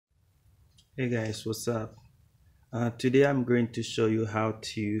Hey guys, what's up? Today I'm going to show you how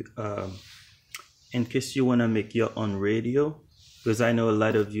to, in case you want to make your own radio, because I know a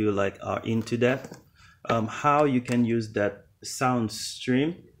lot of you like are into that. How you can use that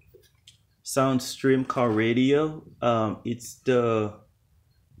SOUNDSTREAM car radio. It's the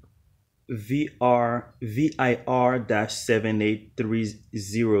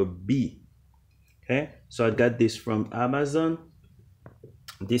VIR-7830B. Okay, so I got this from Amazon.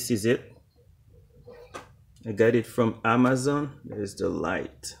 This is it. I got it from Amazon. There's the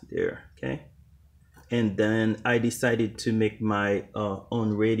light there. Okay, and then I decided to make my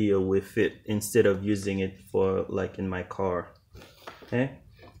own radio with it instead of using it for like in my car. Okay,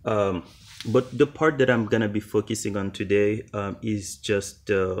 but the part that I'm gonna be focusing on today is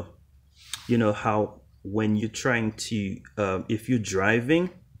just you know how when you're trying to if you're driving,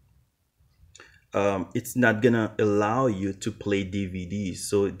 it's not gonna allow you to play DVDs.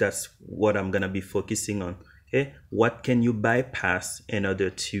 So that's what I'm gonna be focusing on. Okay, what can you bypass in order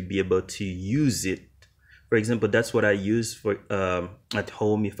to be able to use it? For example, that's what I use for at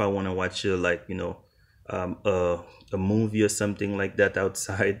home if I want to watch like a movie or something like that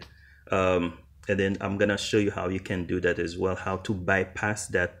outside. And then I'm gonna show you how you can do that as well, how to bypass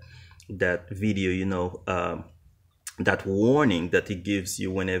that video, that warning that it gives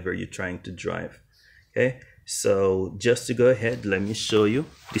you whenever you're trying to drive. Okay, so just to go ahead, let me show you.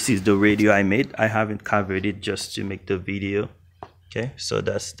 This is the radio I made. I haven't covered it just to make the video. Okay, so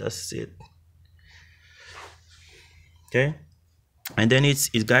that's it. Okay, and then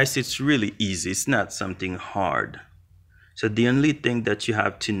guys, it's really easy. It's not something hard. So the only thing that you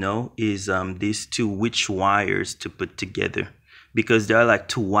have to know is these two, which wires to put together, because there are like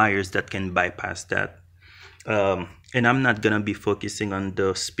two wires that can bypass that. And I'm not gonna be focusing on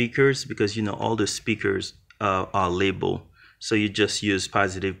the speakers because all the speakers are labeled, so you just use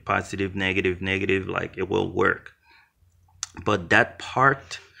positive, positive, negative, negative, like it will work. But that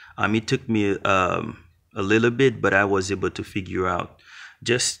part, it took me a little bit, but I was able to figure out.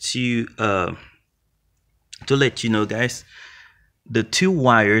 Just to let you know, guys, the two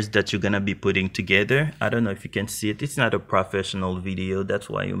wires that you're gonna be putting together, I don't know if you can see it. It's not a professional video, that's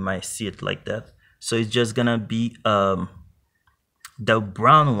why you might see it like that. So it's just gonna be the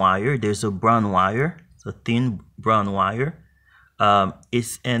brown wire. There's a brown wire, a thin brown wire.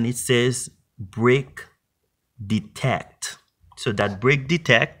 It says brake detect. So that brake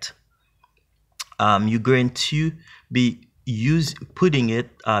detect, you're going to be putting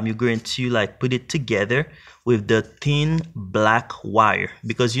it. You're going to like put it together with the thin black wire,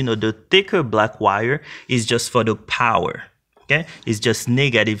 because the thicker black wire is just for the power. Okay, it's just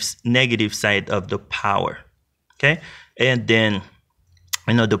negative side of the power. Okay, and then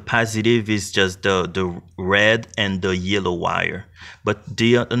the positive is just the red and the yellow wire. But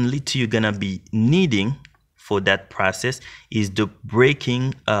the only two you're gonna be needing for that process is the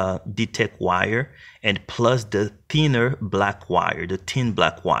braking detect wire and plus the thinner black wire, the thin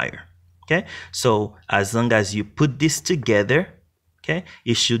black wire. Okay, so as long as you put this together, okay,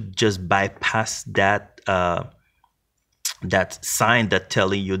 it should just bypass that that sign that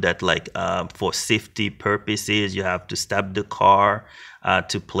telling you that like for safety purposes you have to stop the car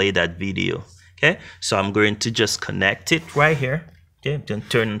to play that video. Okay, so I'm going to just connect it right here. Okay, then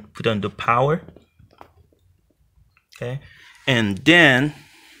put on the power. Okay, and then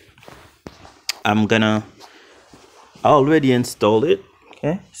I already installed it.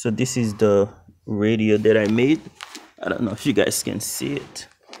 Okay, so this is the radio that I made. I don't know if you guys can see it.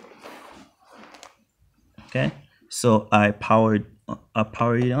 Okay, so I power it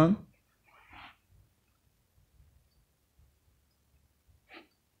on.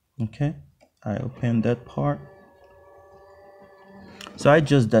 Okay, I open that part. So I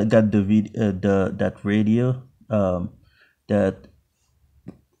just got the video, that radio, that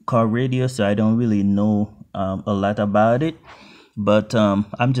car radio. So I don't really know a lot about it, but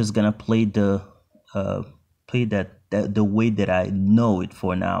I'm just gonna play the way that I know it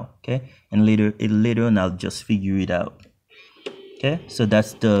for now. Okay, and later on I'll just figure it out. Okay, so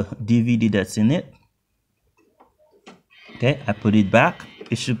that's the DVD that's in it. Okay, I put it back.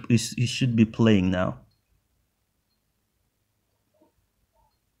 It should be playing now.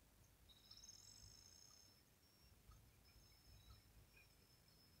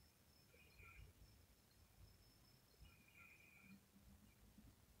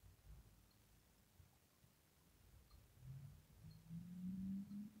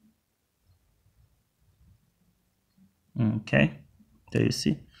 Okay, there you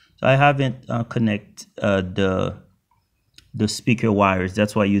see. So I haven't connect the speaker wires.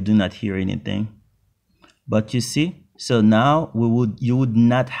 That's why you do not hear anything. But you see, So now you would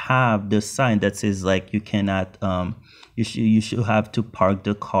not have the sign that says like you cannot you should have to park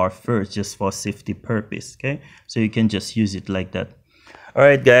the car first just for safety purpose. Okay, so you can just use it like that. All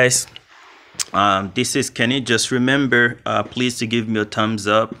right, guys. This is Kenny. Just remember, please to give me a thumbs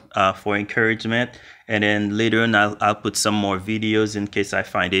up for encouragement, and then later on I'll put some more videos in case I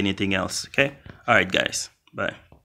find anything else. Okay. All right, guys. Bye.